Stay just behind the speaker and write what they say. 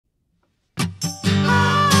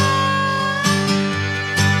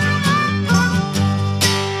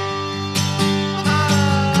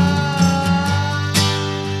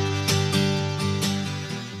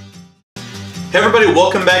everybody,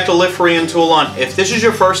 welcome back to Live Free and Tool On. If this is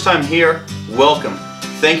your first time here, welcome.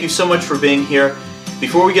 Thank you so much for being here.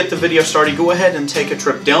 Before we get the video started, go ahead and take a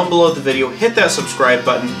trip down below the video, hit that subscribe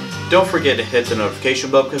button. Don't forget to hit the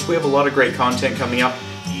notification bell because we have a lot of great content coming out.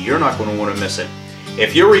 You're not going to want to miss it.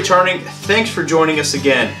 If you're returning, thanks for joining us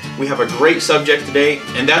again. We have a great subject today,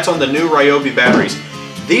 and that's on the new Ryobi batteries.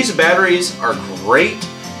 These batteries are great.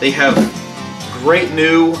 They have great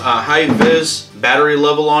new high-vis battery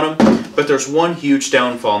level on them, but there's one huge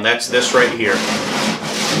downfall, and that's this right here.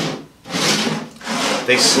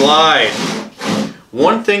 They slide.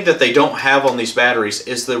 One thing that they don't have on these batteries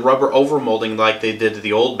is the rubber overmolding like they did to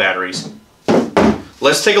the old batteries.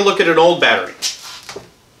 Let's take a look at an old battery.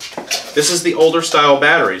 This is the older style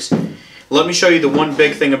batteries. Let me show you the one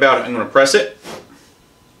big thing about it. I'm going to press it.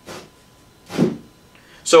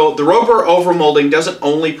 So the rubber overmolding doesn't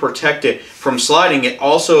only protect it from sliding, it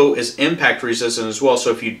also is impact resistant as well. So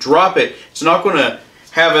if you drop it, it's not going to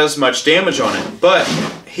have as much damage on it. But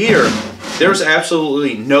here, there's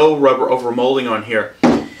absolutely no rubber overmolding on here.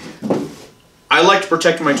 I like to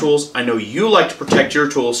protect my tools. I know you like to protect your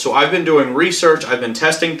tools. So I've been doing research, I've been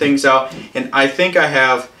testing things out, and I think I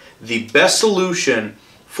have the best solution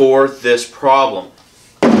for this problem.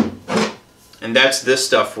 And that's this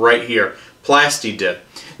stuff right here, Plasti Dip.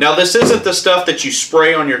 Now this isn't the stuff that you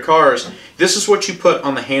spray on your cars. This is what you put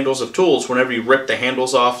on the handles of tools whenever you rip the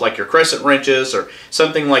handles off, like your crescent wrenches or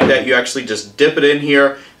something like that. You actually just dip it in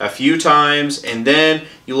here a few times and then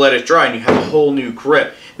you let it dry and you have a whole new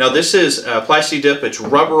grip. Now this is Plasti Dip. It's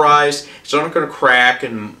rubberized. It's not going to crack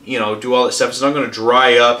and do all that stuff. It's not going to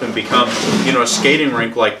dry up and become a skating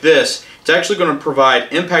rink like this. It's actually going to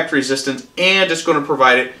provide impact resistance, and it's going to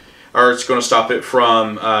provide it, or it's going to stop it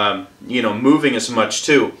from moving as much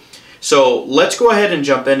too. So let's go ahead and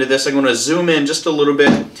jump into this. I'm going to zoom in just a little bit.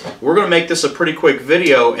 We're going to make this a pretty quick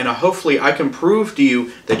video, and hopefully I can prove to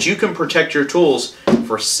you that you can protect your tools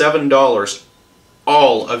for $7,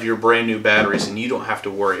 all of your brand new batteries, and you don't have to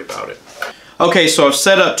worry about it. Okay, so I've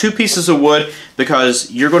set up two pieces of wood because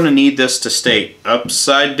you're going to need this to stay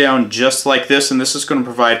upside down just like this, and this is going to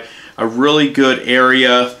provide a really good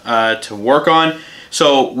area to work on.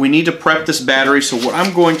 So we need to prep this battery. So what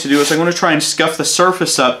I'm going to do is I'm going to try and scuff the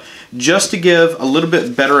surface up just to give a little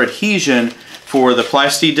bit better adhesion for the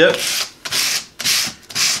Plasti Dip.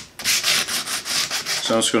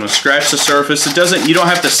 So I'm just going to scratch the surface. You don't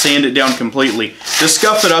have to sand it down completely. Just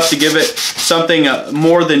scuff it up to give it something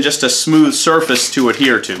more than just a smooth surface to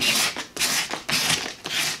adhere to.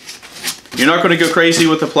 You're not going to go crazy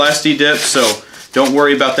with the Plasti Dip, so don't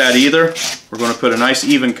worry about that either. We're going to put a nice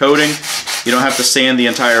even coating. You don't have to sand the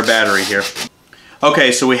entire battery here.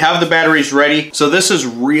 Okay, so we have the batteries ready. So this is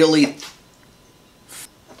really...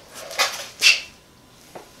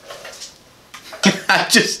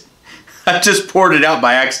 I just poured it out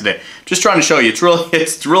by accident. Just trying to show you.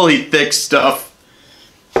 It's really thick stuff.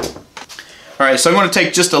 Alright, so I'm going to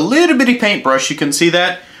take just a little bitty paintbrush. You can see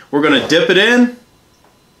that. We're going to dip it in.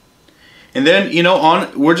 And then,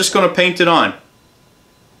 we're just going to paint it on.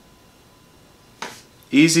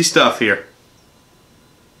 Easy stuff here.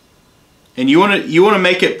 And you want to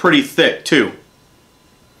make it pretty thick too.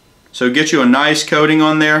 So get you a nice coating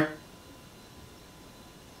on there.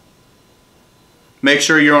 Make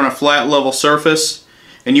sure you're on a flat level surface,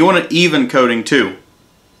 and you want an even coating too.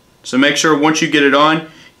 So make sure once you get it on,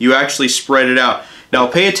 you actually spread it out. Now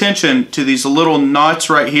pay attention to these little knots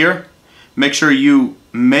right here. Make sure you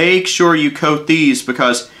coat these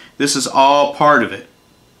because this is all part of it.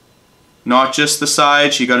 Not just the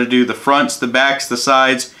sides, you got to do the fronts, the backs, the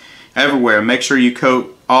sides, everywhere. Make sure you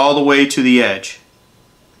coat all the way to the edge.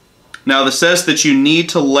 Now this says that you need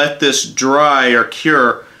to let this dry or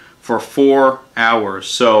cure for 4 hours.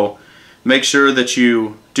 So make sure that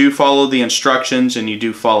you do follow the instructions and you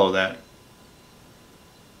do follow that.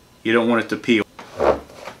 You don't want it to peel.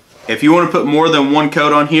 If you want to put more than one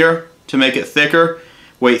coat on here to make it thicker,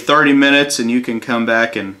 wait 30 minutes and you can come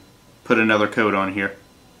back and put another coat on here.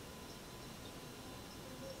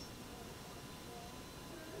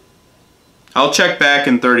 I'll check back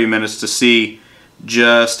in 30 minutes to see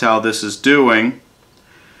just how this is doing,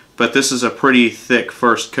 but this is a pretty thick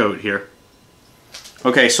first coat here.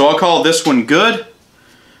 Okay, so I'll call this one good.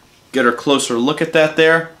 Get a closer look at that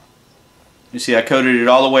there. You see I coated it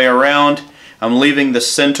all the way around. I'm leaving the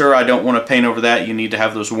center. I don't want to paint over that. You need to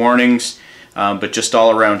have those warnings, but just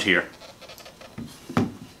all around here.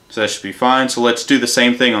 So that should be fine. So let's do the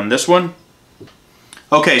same thing on this one.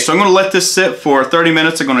 Okay, so I'm going to let this sit for 30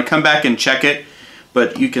 minutes. I'm going to come back and check it.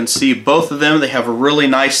 But you can see both of them. They have a really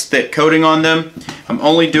nice thick coating on them. I'm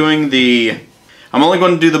only going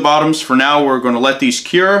to do the bottoms for now. We're going to let these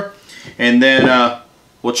cure. and then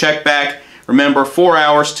we'll check back. Remember, 4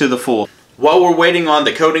 hours to the full. While we're waiting on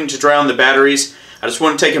the coating to dry on the batteries, I just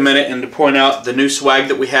want to take a minute and to point out the new swag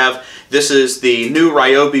that we have. This is the new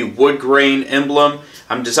Ryobi wood grain emblem.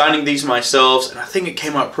 I'm designing these myself, and I think it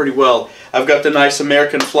came out pretty well. I've got the nice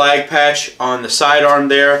American flag patch on the sidearm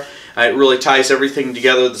there. It really ties everything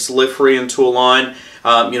together, this live-free and tool line.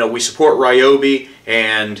 You know, we support Ryobi,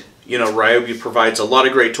 and you know, Ryobi provides a lot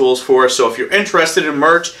of great tools for us. So if you're interested in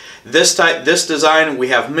merch, this design, we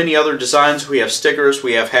have many other designs. We have stickers,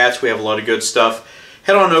 we have hats, we have a lot of good stuff.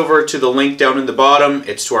 Head on over to the link down in the bottom.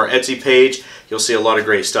 It's to our Etsy page. You'll see a lot of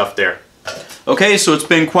great stuff there. Okay, so it's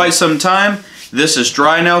been quite some time. This is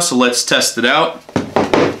dry now, so let's test it out.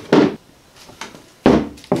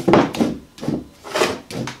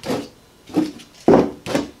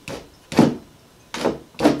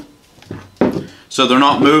 So they're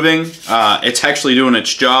not moving. It's actually doing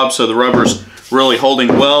its job, so the rubber's really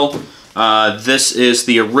holding well. This is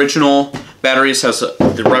the original battery. It has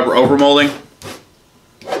the rubber overmolding.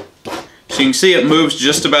 So you can see it moves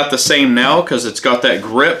just about the same now because it's got that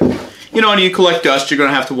grip. You know, when you collect dust, you're going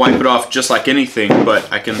to have to wipe it off just like anything,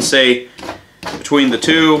 but I can say between the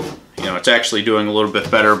two, you know, it's actually doing a little bit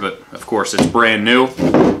better, but of course it's brand new.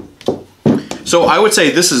 So I would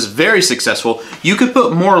say this is very successful. You could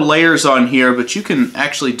put more layers on here, but you can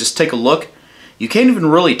actually just take a look. You can't even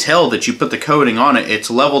really tell that you put the coating on it. It's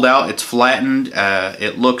leveled out, it's flattened,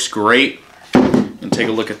 it looks great. And take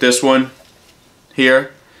a look at this one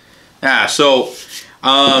here. So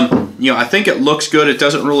you know, I think it looks good. It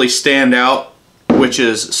doesn't really stand out, which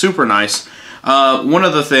is super nice. One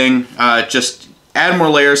other thing, just add more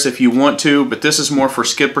layers if you want to, but this is more for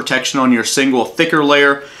skid protection on your single thicker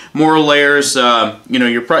layer. More layers, you know,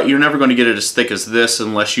 you're never going to get it as thick as this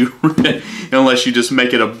unless you unless you just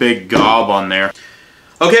make it a big gob on there.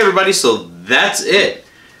 Okay, everybody, so that's it.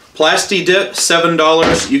 Plasti Dip,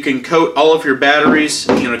 $7. You can coat all of your batteries,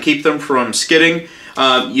 you know, keep them from skidding.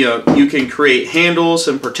 You know, you can create handles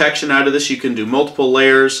and protection out of this. You can do multiple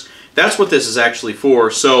layers. That's what this is actually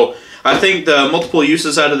for. So I think the multiple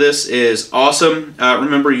uses out of this is awesome.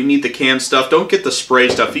 Remember, you need the canned stuff. Don't get the spray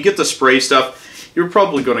stuff. If you get the spray stuff, you're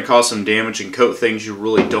probably going to cause some damage and coat things you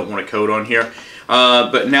really don't want to coat on here.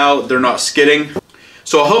 But now they're not skidding.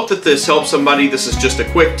 So I hope that this helps somebody. This is just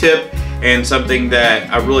a quick tip and something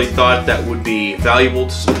that I really thought that would be valuable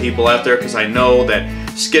to some people out there, because I know that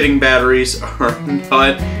skidding batteries are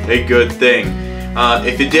not a good thing.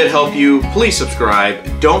 If it did help you, please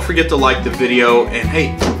subscribe. Don't forget to like the video, and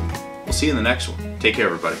hey, we'll see you in the next one. Take care,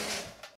 everybody.